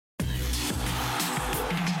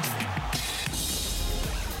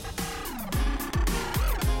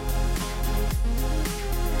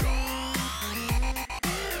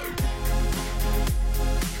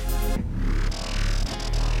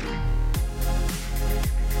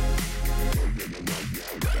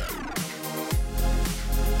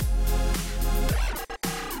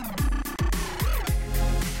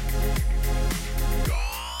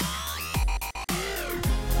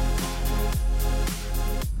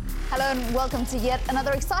Hello and welcome to yet another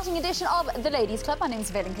exciting edition of the Ladies Club. My name is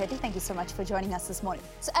Mmane Boikanyo. Thank you so much for joining us this morning.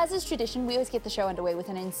 So as is tradition, we always get the show underway with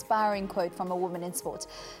an inspiring quote from a woman in sport.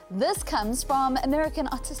 This comes from American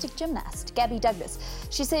artistic gymnast Gabby Douglas.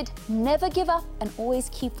 She said, "Never give up and always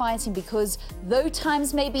keep fighting, because though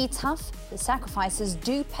times may be tough, the sacrifices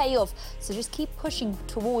do pay off. So just keep pushing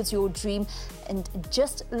towards your dream and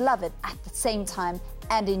just love it at the same time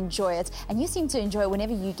and enjoy it." And you seem to enjoy it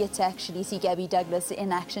whenever you get to actually see Gabby Douglas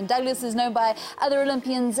in action. Douglas is known by other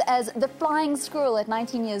Olympians as the Flying Squirrel. At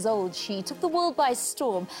 19 years old, she took the world by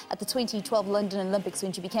storm at the 2012 London Olympics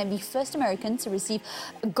when she became the first American to receive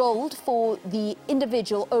gold for the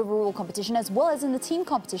individual overall competition as well as in the team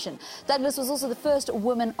competition. Douglas was also the first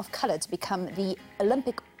woman of colour to become the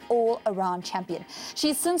Olympic all-around champion.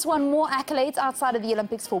 She's since won more accolades outside of the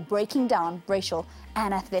Olympics for breaking down racial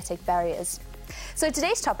and athletic barriers. So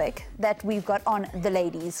today's topic that we've got on the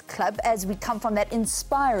Ladies Club, as we come from that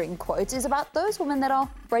inspiring quote, is about those women that are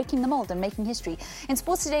breaking the mold and making history. In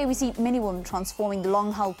sports today, we see many women transforming the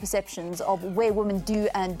long-held perceptions of where women do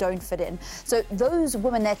and don't fit in. So those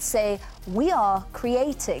women that say, we are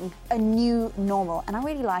creating a new normal. And I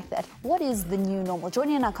really like that. What is the new normal? Join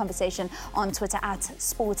in our conversation on Twitter at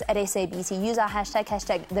sports@SABC. Use our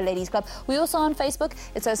hashtag the Ladies Club. We're also on Facebook.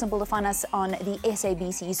 It's so simple to find us on the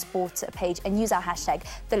SABC Sports page and use our hashtag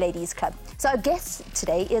the Ladies Club. So our guest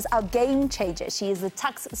today is our game changer. She is the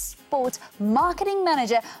TuksSport Marketing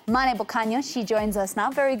Manager, Mmane Boikanyo. She joins us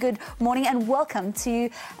now. Very good morning and welcome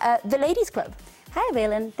to the Ladies Club. Hi,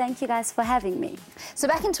 Valen. Thank you guys for having me. So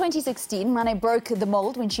back in 2016, Mmane broke the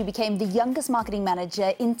mold when she became the youngest marketing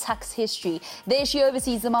manager in Tuks history. There she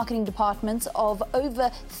oversees the marketing departments of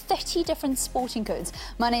over 30 different sporting codes.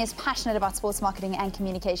 Mmane is passionate about sports marketing and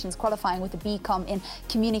communications, qualifying with a BCom in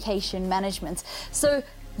communication management. So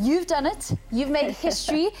you've done it. You've made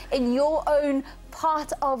history in your own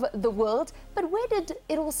part of the world. But where did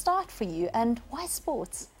it all start for you, and why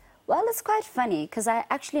sports? Well, it's quite funny because I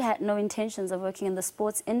actually had no intentions of working in the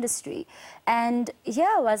sports industry. And here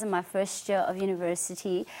I was in my first year of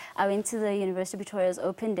university. I went to the University of Victoria's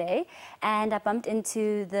Open Day and I bumped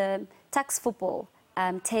into the Tuks football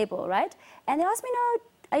table, right? And they asked me, "No,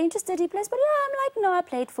 are you interested?" Do you play sport? Yeah, I'm like, "No, I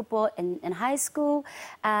played football in high school.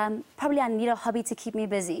 Probably I need a hobby to keep me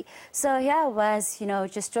busy." So here I was,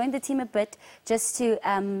 just joined the team a bit just to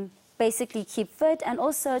basically keep fit and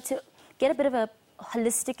also to get a bit of a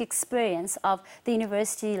holistic experience of the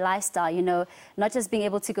university lifestyle, not just being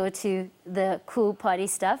able to go to the cool party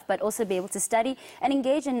stuff, but also be able to study and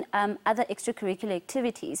engage in other extracurricular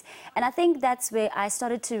activities. And I think that's where I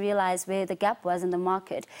started to realize where the gap was in the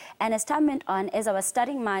market. And as time went on, as I was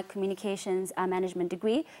studying my communications management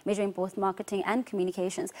degree, majoring both marketing and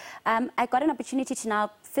communications, I got an opportunity to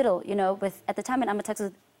now fiddle, with, at the time when I'm a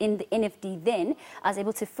Tuks in the NFD then, I was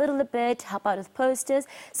able to fiddle a bit, help out with posters.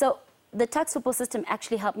 So the Tuks football system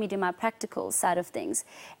actually helped me do my practical side of things.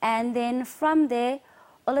 And then from there,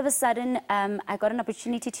 all of a sudden, I got an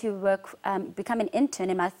opportunity to work, become an intern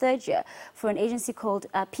in my third year for an agency called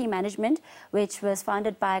P Management, which was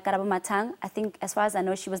founded by Karabo Matang. I think, as far as I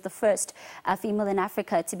know, she was the first female in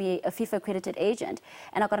Africa to be a FIFA accredited agent.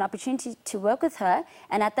 And I got an opportunity to work with her.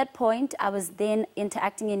 And at that point, I was then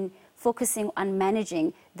interacting in focusing on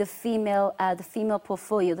managing the female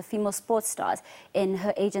portfolio, the female sports stars in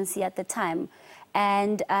her agency at the time.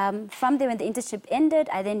 And from there, when the internship ended,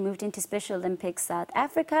 I then moved into Special Olympics South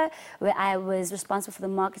Africa, where I was responsible for the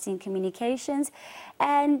marketing communications.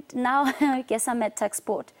 And now I guess I'm at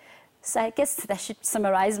TuksSport. So I guess that should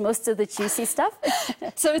summarize most of the juicy stuff.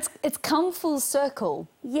 So it's come full circle.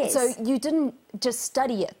 Yes. So you didn't just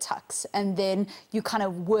study at Tuks and then you kind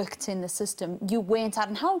of worked in the system. You went out,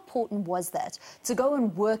 and how important was that to go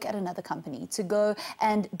and work at another company, to go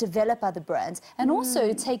and develop other brands, and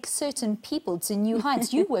also take certain people to new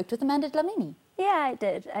heights? You worked with Amanda Dlamini. Yeah, I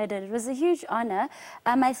did. It was a huge honor.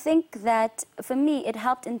 I think that for me, it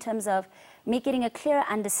helped in terms of me getting a clearer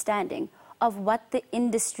understanding of what the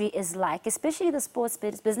industry is like, especially the sports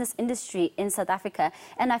business industry in South Africa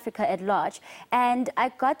and Africa at large. And I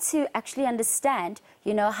got to actually understand,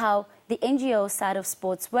 how the NGO side of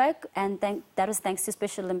sports work, and that was thanks to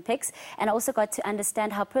Special Olympics. And I also got to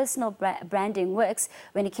understand how personal branding works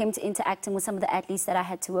when it came to interacting with some of the athletes that I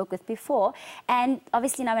had to work with before. And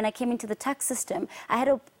obviously now when I came into the Tuks system, I had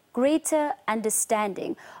a greater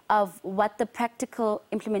understanding of what the practical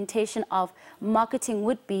implementation of marketing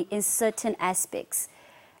would be in certain aspects.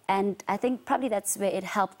 And I think probably that's where it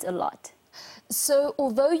helped a lot. So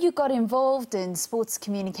although you got involved in sports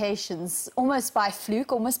communications almost by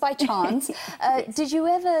fluke, almost by chance, Yes. did you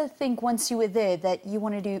ever think once you were there that you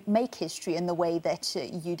wanted to make history in the way that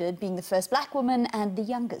you did, being the first black woman and the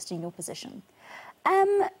youngest in your position?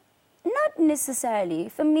 Not necessarily.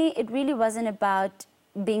 For me, it really wasn't about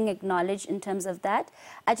being acknowledged in terms of that.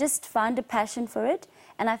 I just found a passion for it,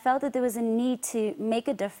 and I felt that there was a need to make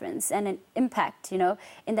a difference and an impact, you know,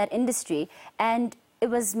 in that industry. And it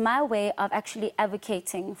was my way of actually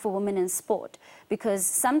advocating for women in sport, because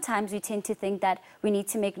sometimes we tend to think that we need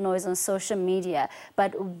to make noise on social media,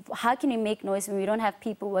 but how can you make noise when we don't have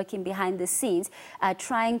people working behind the scenes,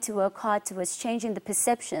 trying to work hard towards changing the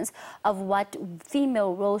perceptions of what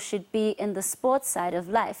female role should be in the sports side of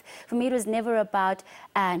life? For me, it was never about,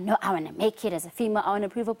 no, I want to make it as a female, I want to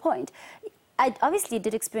prove a point. I obviously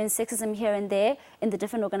did experience sexism here and there in the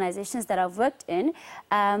different organizations that I've worked in.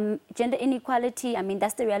 Gender inequality, I mean,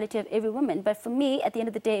 that's the reality of every woman. But for me, at the end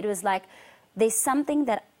of the day, it was like, there's something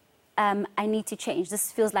that I need to change.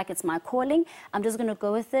 This feels like it's my calling. I'm just going to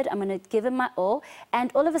go with it. I'm going to give it my all.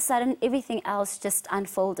 And all of a sudden, everything else just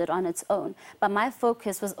unfolded on its own. But my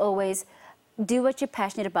focus was always, do what you're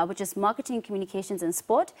passionate about, which is marketing, communications, and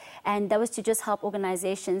sport. And that was to just help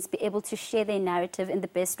organizations be able to share their narrative in the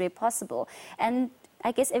best way possible. And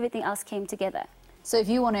I guess everything else came together. So if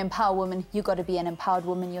you want to empower women, you've got to be an empowered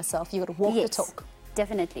woman yourself. You've got to walk the talk.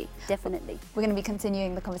 Definitely, definitely. We're going to be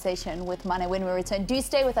continuing the conversation with Mmane when we return. Do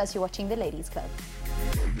stay with us. You're watching The Ladies Club.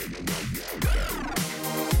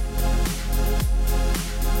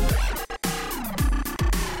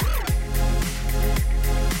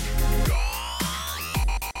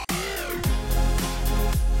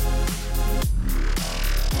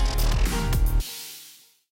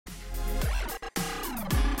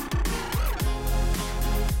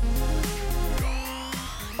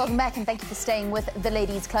 Welcome back and thank you for staying with The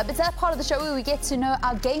Ladies Club. It's that part of the show where we get to know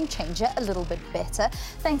our game changer a little bit better.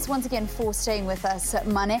 Thanks once again for staying with us,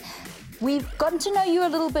 Mmane. We've gotten to know you a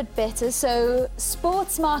little bit better, so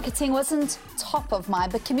sports marketing wasn't top of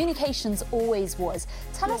mind, but communications always was.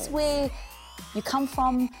 Tell us where you come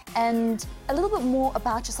from and a little bit more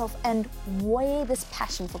about yourself and where this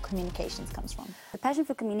passion for communications comes from. The passion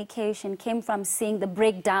for communication came from seeing the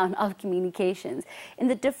breakdown of communications in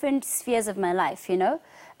the different spheres of my life, you know.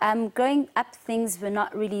 Growing up, things were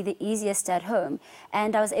not really the easiest at home,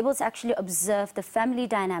 and I was able to actually observe the family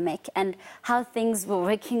dynamic and how things were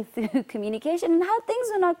working through communication and how things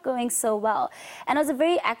were not going so well. And I was a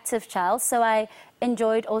very active child, so I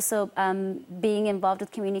enjoyed also being involved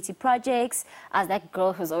with community projects. I was that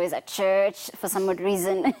girl who's always at church for some odd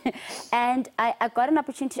reason. And I got an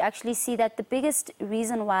opportunity to actually see that the biggest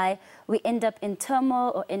reason why we end up in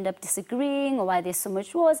turmoil or end up disagreeing or why there's so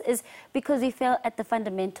much wars is because we fail at the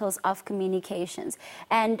fundamentals of communications.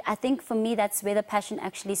 And I think for me, that's where the passion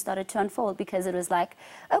actually started to unfold, because it was like,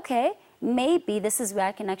 okay, maybe this is where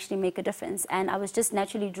I can actually make a difference. And I was just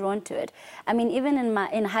naturally drawn to it. I mean, even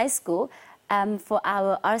in high school, for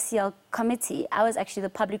our RCL committee, I was actually the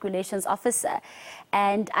public relations officer.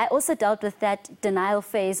 And I also dealt with that denial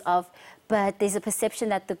phase of, but there's a perception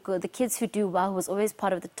that the kids who do well, who's always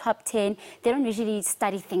part of the top 10, they don't usually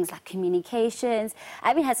study things like communications.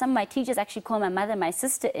 I even had some of my teachers actually call my mother and my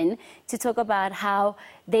sister in to talk about how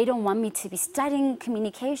they don't want me to be studying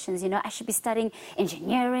communications. You know, I should be studying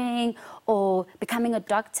engineering or becoming a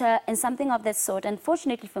doctor and something of that sort. And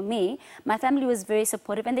fortunately for me, my family was very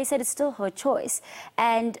supportive and they said it's still her choice.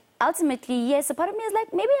 And ultimately, yes, a part of me is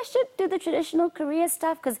like, maybe I should do the traditional career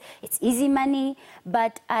stuff because it's easy money.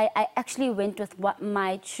 But I actually went with what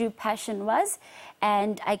my true passion was.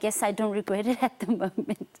 And I guess I don't regret it at the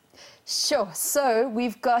moment. Sure. So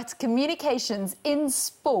we've got communications in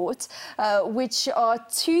sport, which are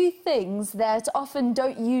two things that often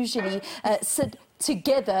don't usually sit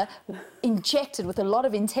together, injected with a lot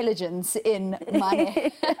of intelligence in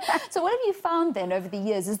Mmane. So what have you found then over the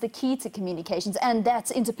years is the key to communications? And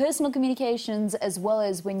that's interpersonal communications as well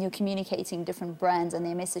as when you're communicating different brands and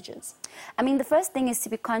their messages. I mean, the first thing is to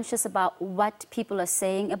be conscious about what people are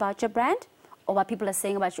saying about your brand or what people are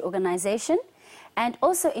saying about your organization. And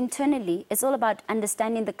also internally, it's all about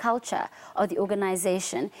understanding the culture of the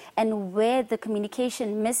organization and where the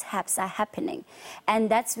communication mishaps are happening. And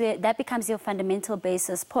that's where that becomes your fundamental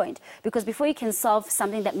basis point. Because before you can solve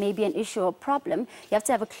something that may be an issue or problem, you have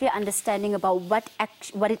to have a clear understanding about what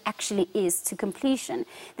it actually is to completion.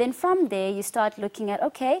 Then from there, you start looking at,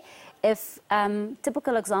 okay, if,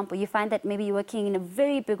 typical example, you find that maybe you're working in a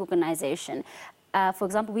very big organization, For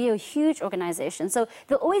example, we are a huge organization, so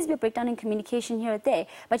there'll always be a breakdown in communication here or there,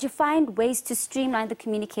 but you find ways to streamline the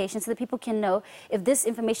communication so that people can know if this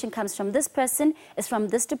information comes from this person, is from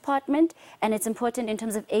this department, and it's important in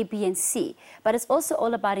terms of A, B, and C. But it's also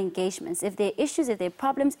all about engagements. If there are issues, if there are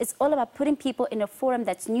problems, it's all about putting people in a forum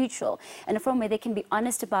that's neutral, and a forum where they can be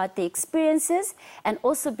honest about their experiences and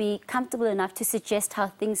also be comfortable enough to suggest how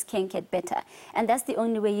things can get better. And that's the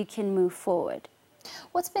only way you can move forward.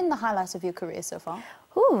 What's been the highlight of your career so far?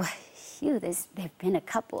 Ooh, there've been a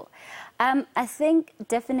couple. I think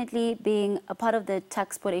definitely being a part of the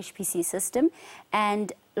TuksSport HPC system,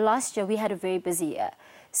 and last year we had a very busy year.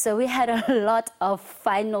 So we had a lot of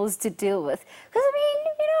finals to deal with. Because, I mean,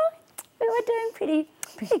 you know, we were doing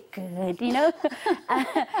pretty good, you know.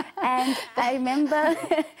 And I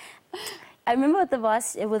remember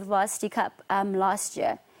with Varsity Cup last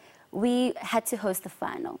year, we had to host the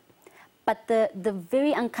final. But the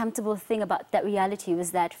very uncomfortable thing about that reality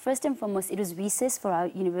was that, first and foremost, it was recess for our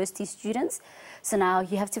university students. So now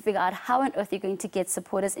you have to figure out how on earth you're going to get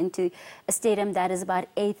supporters into a stadium that is about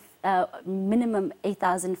minimum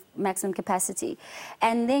 8,000 maximum capacity.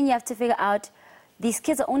 And then you have to figure out these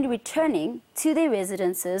kids are only returning to their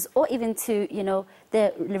residences or even to, you know,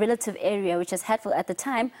 the relative area, which is Hatfield at the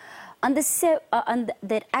time, on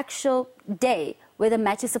that actual day where the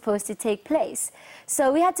match is supposed to take place.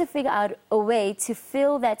 So we had to figure out a way to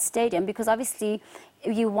fill that stadium, because obviously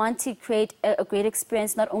you want to create a great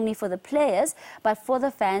experience not only for the players but for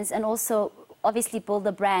the fans, and also obviously build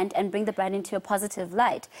the brand and bring the brand into a positive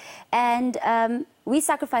light. And we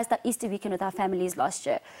sacrificed our Easter weekend with our families last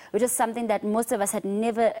year, which is something that most of us had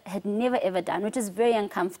never ever done, which is very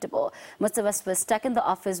uncomfortable. Most of us were stuck in the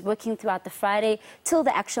office working throughout the Friday till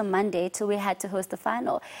the actual Monday, till we had to host the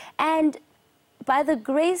final. And by the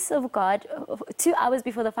grace of God, 2 hours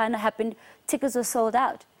before the final happened, tickets were sold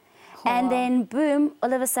out. And then, boom,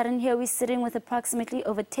 all of a sudden here we're sitting with approximately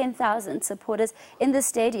over 10,000 supporters in the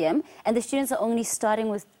stadium, and the students are only starting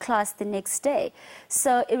with class the next day.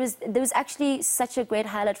 So there was actually such a great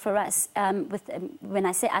highlight for us. When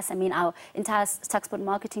I say us, I mean our entire TuksSport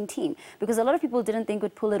marketing team, because a lot of people didn't think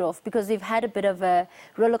we'd pull it off, because we've had a bit of a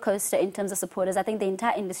roller coaster in terms of supporters. I think the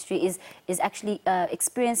entire industry is actually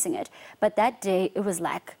experiencing it. But that day, it was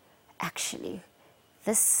like, actually,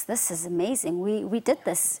 this is amazing. We did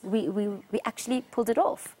this. We actually pulled it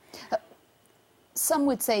off. Some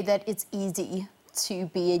would say that it's easy to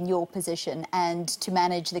be in your position and to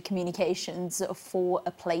manage the communications for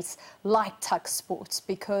a place like TuksSport,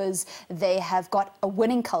 because they have got a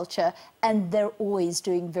winning culture and they're always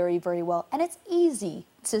doing very, very well. And it's easy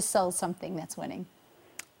to sell something that's winning.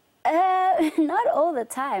 Not all the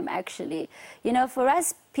time, actually. You know, for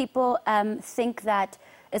us, people think that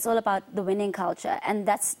it's all about the winning culture, and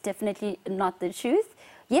that's definitely not the truth.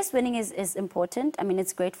 Yes, winning is important. I mean,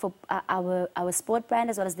 it's great for our sport brand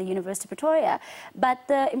as well as the University of Pretoria. But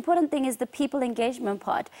the important thing is the people engagement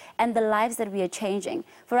part and the lives that we are changing.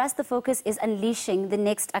 For us, the focus is unleashing the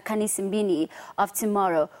next Akani Simbini of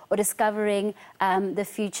tomorrow, or discovering the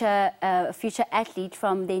future athlete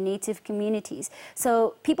from their native communities.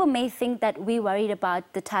 So people may think that we're worried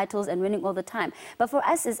about the titles and winning all the time. But for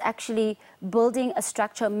us, it's actually building a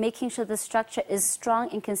structure, making sure the structure is strong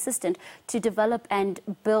and consistent to develop and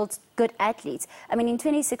build good athletes. I mean, in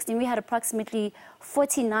 2016, we had approximately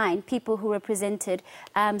 49 people who represented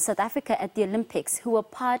South Africa at the Olympics who were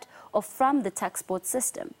part or from the TuksSport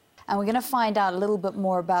system. And we're going to find out a little bit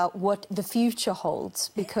more about what the future holds,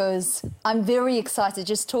 because I'm very excited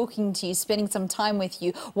just talking to you, spending some time with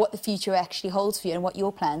you, what the future actually holds for you and what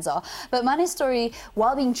your plans are. But Mmane's story,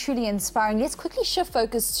 while being truly inspiring, let's quickly shift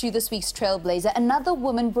focus to this week's trailblazer, another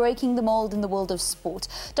woman breaking the mold in the world of sport.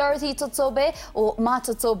 Dorothy Tsotsobe, or Ma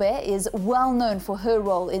Tsotsobe, is well known for her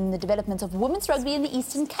role in the development of women's rugby in the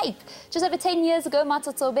Eastern Cape. Just over 10 years ago, Ma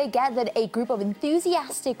Tsotsobe gathered a group of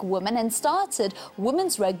enthusiastic women and started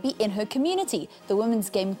women's rugby in her community. The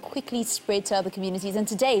women's game quickly spread to other communities, and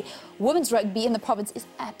today women's rugby in the province is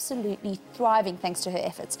absolutely thriving thanks to her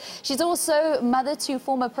efforts. She's also mother to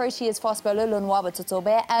former Proteas fast bowler Lonwaba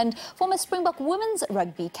Tsotsobe and former Springbok women's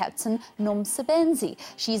rugby captain Nomsebenzi.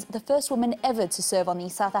 She's the first woman ever to serve on the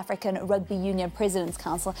South African Rugby Union President's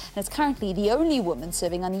Council, and is currently the only woman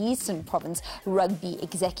serving on the Eastern Province Rugby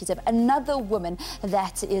Executive. Another woman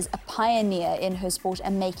that is a pioneer in her sport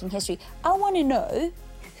and making history. I want to know,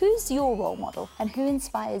 who's your role model and who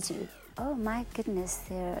inspires you? Oh my goodness,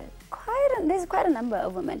 there's quite a number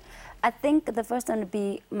of women. I think the first one would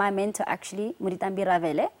be my mentor, actually, Muritambi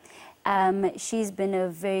Ravele. She's been a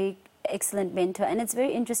very excellent mentor, and it's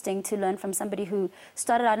very interesting to learn from somebody who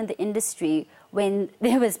started out in the industry when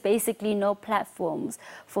there was basically no platforms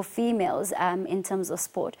for females in terms of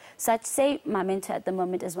sport. So I'd say my mentor at the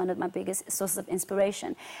moment is one of my biggest sources of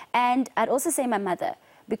inspiration. And I'd also say my mother,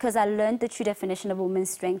 because I learned the true definition of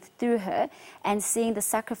women's strength through her and seeing the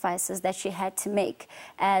sacrifices that she had to make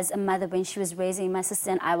as a mother when she was raising my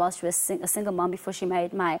sister and I while she was a single mom before she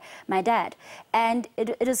married my dad. And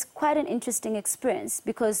it is quite an interesting experience,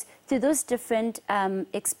 because through those different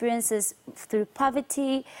experiences, through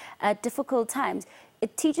poverty, difficult times,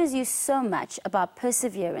 it teaches you so much about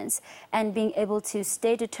perseverance and being able to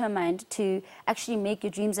stay determined to actually make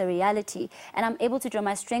your dreams a reality. And I'm able to draw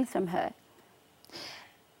my strength from her.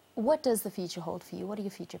 What does the future hold for you? What are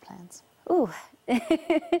your future plans? Ooh,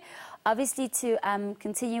 obviously to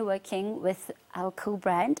continue working with our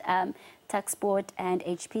co-brand, TuksSport and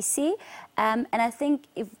HPC. And I think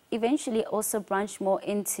eventually also branch more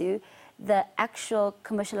into the actual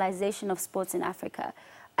commercialization of sports in Africa.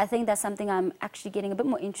 I think that's something I'm actually getting a bit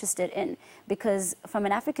more interested in, because from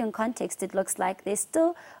an African context, it looks like there's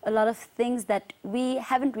still a lot of things that we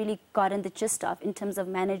haven't really gotten the gist of in terms of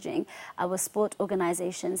managing our sport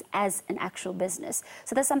organizations as an actual business.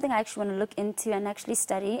 So that's something I actually want to look into and actually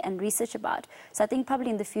study and research about. So I think probably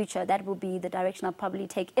in the future, that will be the direction I'll probably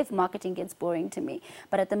take if marketing gets boring to me.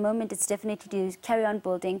 But at the moment, it's definitely to carry on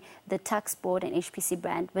building the TuksSport and HPC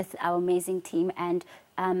brand with our amazing team and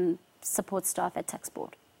support staff at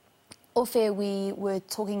TuksSport. Off air, we were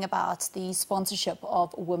talking about the sponsorship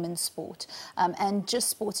of women's sport and just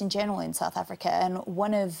sports in general in South Africa. And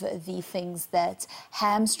one of the things that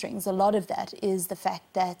hamstrings a lot of that is the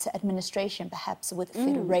fact that administration, perhaps with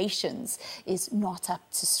federations, is not up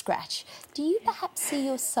to scratch. Do you perhaps see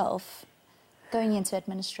yourself going into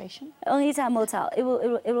administration? Only time will tell. It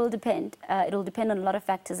will depend. It will depend on a lot of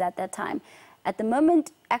factors at that time. At the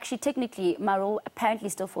moment, actually, technically, my role apparently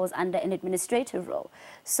still falls under an administrative role.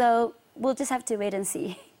 So we'll just have to wait and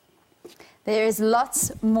see. There is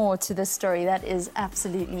lots more to this story. That is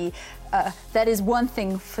absolutely, that is one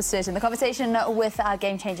thing for certain. The conversation with our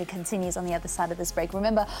game changer continues on the other side of this break.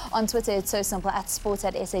 Remember, on Twitter, it's so simple,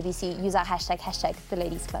 @sports@SABC. Use our hashtag the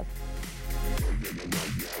Ladies Club.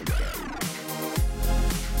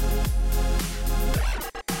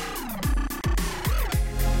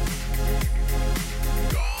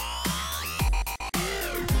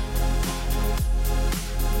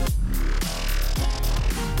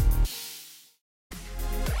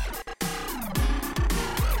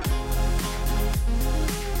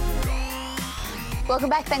 Welcome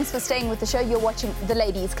back. Thanks for staying with the show. You're watching The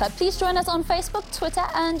Ladies Club. Please join us on Facebook, Twitter,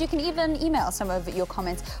 and you can even email some of your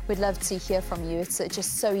comments. We'd love to hear from you. It's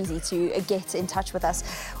just so easy to get in touch with us.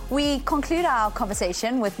 We conclude our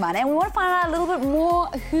conversation with Mmane, and we want to find out a little bit more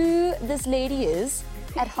who this lady is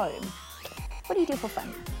at home. What do you do for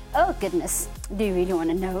fun? Oh, goodness. Do you really want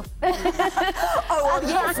to know? Oh, well,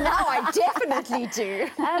 yes, now I definitely do.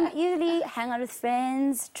 Usually hang out with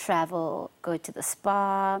friends, travel, go to the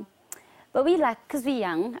spa. But we like, because we're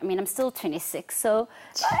young, I mean, I'm still 26, so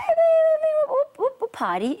we'll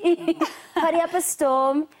party. Party up a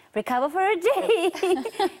storm, recover for a day.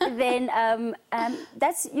 Then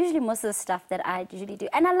that's usually most of the stuff that I usually do.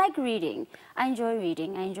 And I like reading. I enjoy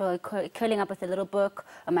reading. I enjoy curling up with a little book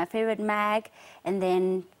or my favorite mag, and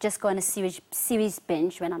then just go on a series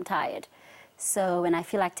binge when I'm tired. So when I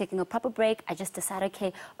feel like taking a proper break, I just decide,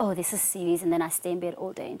 okay, oh, this is series, and then I stay in bed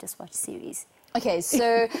all day and just watch series. Okay,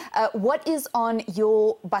 so what is on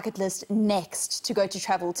your bucket list next to go to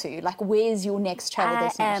travel to? Like, where's your next travel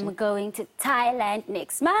destination? I am going to Thailand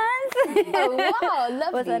next month. Oh, wow,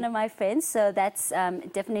 lovely. With one of my friends, so that's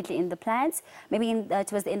definitely in the plans. Maybe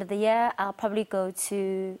towards the end of the year, I'll probably go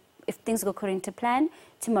to, if things go according to plan,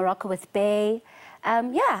 to Morocco with Bay.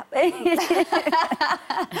 Yeah.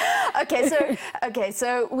 Okay,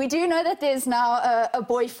 so we do know that there's now a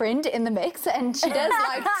boyfriend in the mix, and she does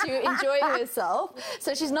like to enjoy herself.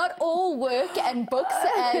 So she's not all work and books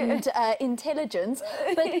and intelligence.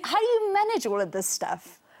 But how do you manage all of this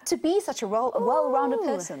stuff to be such a well-rounded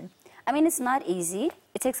person? I mean, it's not easy.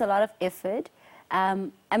 It takes a lot of effort.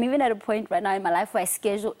 I'm even at a point right now in my life where I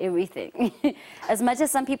schedule everything. As much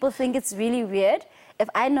as some people think it's really weird, if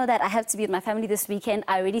I know that I have to be with my family this weekend,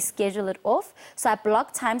 I already schedule it off. So I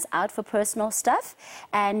block times out for personal stuff,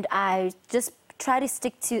 and I just try to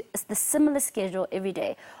stick to the similar schedule every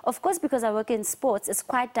day. Of course, because I work in sports, it's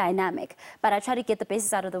quite dynamic, but I try to get the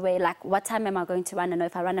basics out of the way, like what time am I going to run? I know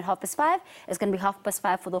if I run at 5:30, it's going to be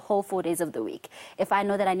 5:30 for the whole 4 days of the week. If I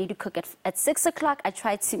know that I need to cook at 6 o'clock, I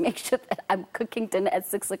try to make sure that I'm cooking dinner at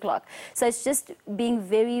 6 o'clock. So it's just being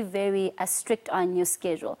very, very strict on your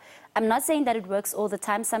schedule. I'm not saying that it works all the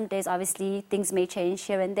time. Some days, obviously, things may change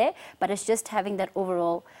here and there, but it's just having that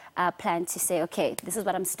overall plan to say, okay, this is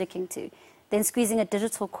what I'm sticking to. Then squeezing a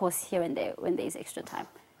digital course here and there when there's extra time.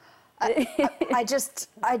 I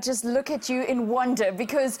just look at you in wonder,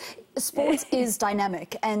 because sports is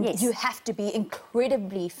dynamic, and yes. you have to be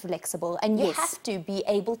incredibly flexible, and you yes. have to be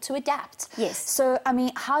able to adapt. Yes. So, I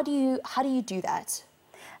mean, how do you do that?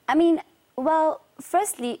 I mean, well,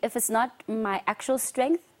 firstly, if it's not my actual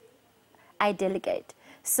strength, I delegate.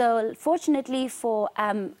 So fortunately for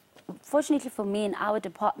me in our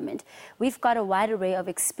department, we've got a wide array of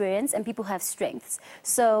experience and people who have strengths.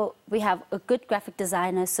 So we have a good graphic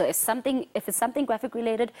designer. So if it's something graphic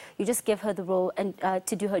related, you just give her the role and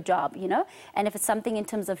to do her job, you know. And if it's something in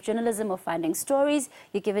terms of journalism or finding stories,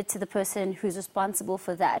 you give it to the person who's responsible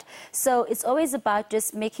for that. So it's always about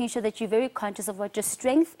just making sure that you're very conscious of what your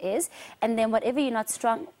strength is, and then whatever you're not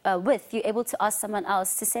strong with, you're able to ask someone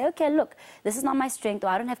else to say, okay, look, this is not my strength, or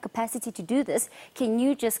I don't have capacity to do this. Can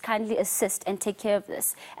you just kindly assist and take care of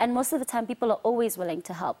this? And most of the time, people are always willing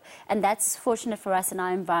to help. And that's fortunate for us in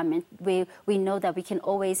our environment, where we know that we can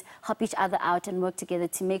always help each other out and work together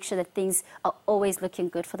to make sure that things are always looking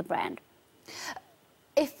good for the brand.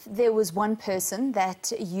 If there was one person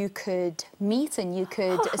that you could meet and you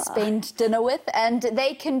could spend dinner with, and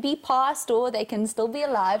they can be past or they can still be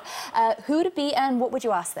alive, who would it be and what would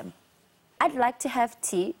you ask them? I'd like to have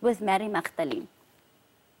tea with Mmane.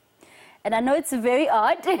 And I know it's very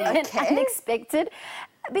odd and unexpected,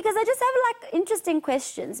 because I just have like interesting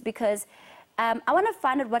questions, because I want to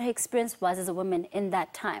find out what her experience was as a woman in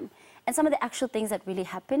that time and some of the actual things that really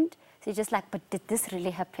happened. So you're just like, but did this really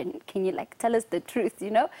happen? Can you like tell us the truth, you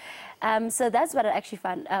know? So that's what I actually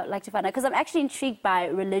like to find out, because I'm actually intrigued by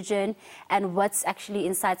religion and what's actually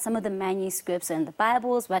inside some of the manuscripts and the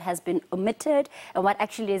Bibles, what has been omitted and what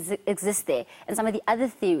actually exists there, and some of the other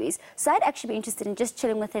theories. So I'd actually be interested in just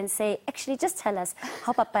chilling with her and say, actually, just tell us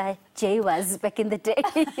how Papa Jay was back in the day.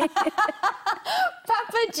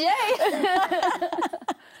 Papa Jay!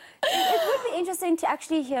 It would be interesting to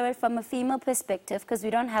actually hear it from a female perspective, because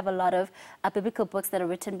we don't have a lot of biblical books that are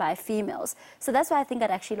written by females. So that's why I think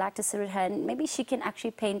I'd actually like to sit with her, and maybe she can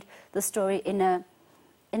actually paint the story in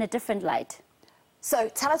a different light. So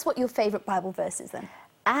tell us what your favorite Bible verse is then.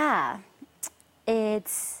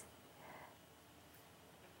 It's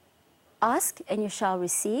ask and you shall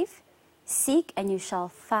receive, seek and you shall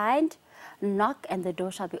find, knock and the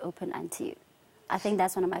door shall be opened unto you. I think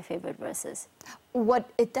that's one of my favorite verses. What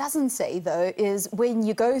it doesn't say, though, is when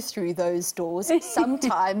you go through those doors,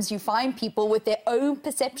 sometimes you find people with their own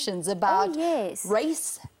perceptions about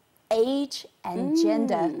race, age, and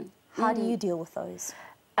gender. How do you deal with those?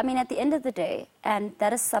 I mean, at the end of the day, and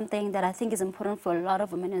that is something that I think is important for a lot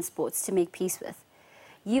of women in sports to make peace with,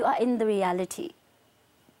 you are in the reality.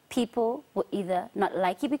 People will either not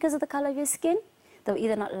like you because of the color of your skin, they'll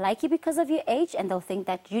either not like you because of your age, and they'll think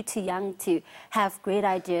that you're too young to have great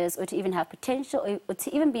ideas or to even have potential or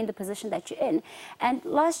to even be in the position that you're in. And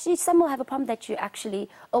lastly, some will have a problem that you're actually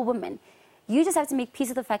a woman. You just have to make peace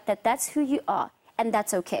with the fact that that's who you are, and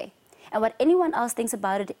that's okay. And what anyone else thinks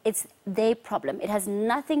about it, it's their problem. It has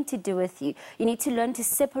nothing to do with you. You need to learn to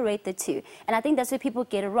separate the two. And I think that's where people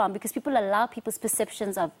get it wrong, because people allow people's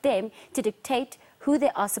perceptions of them to dictate who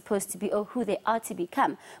they are supposed to be or who they are to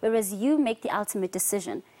become, whereas you make the ultimate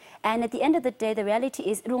decision. And at the end of the day, the reality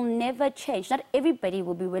is it will never change. Not everybody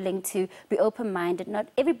will be willing to be open-minded. Not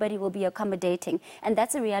everybody will be accommodating. And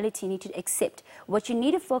that's a reality you need to accept. What you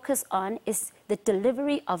need to focus on is the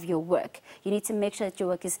delivery of your work. You need to make sure that your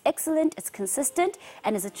work is excellent, it's consistent,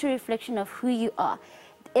 and is a true reflection of who you are.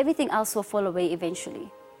 Everything else will fall away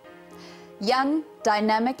eventually. Young,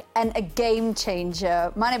 dynamic, and a game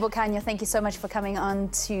changer. Mmane Boikanyo, thank you so much for coming on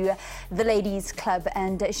to the Ladies Club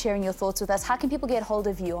and sharing your thoughts with us. How can people get hold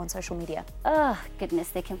of you on social media? Oh, goodness,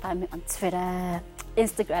 they can find me on Twitter,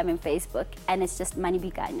 Instagram, and Facebook, and it's just Mmane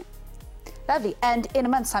Boikanyo. Lovely. And in a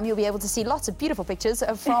month's time, you'll be able to see lots of beautiful pictures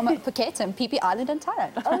from Phuket and Phi Phi Island and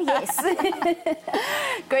Thailand. Oh, yes.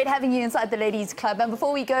 Great having you inside the Ladies Club. And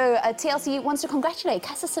before we go, TLC wants to congratulate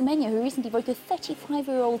Casa Semenya, who recently broke the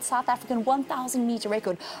 35-year-old South African 1,000-metre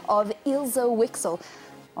record of Ilse Wixel.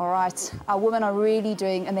 All right, our women are really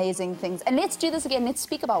doing amazing things. And let's do this again. Let's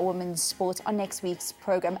speak about women's sport on next week's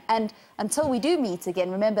program. And until we do meet again,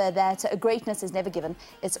 remember that greatness is never given,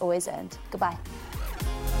 it's always earned. Goodbye.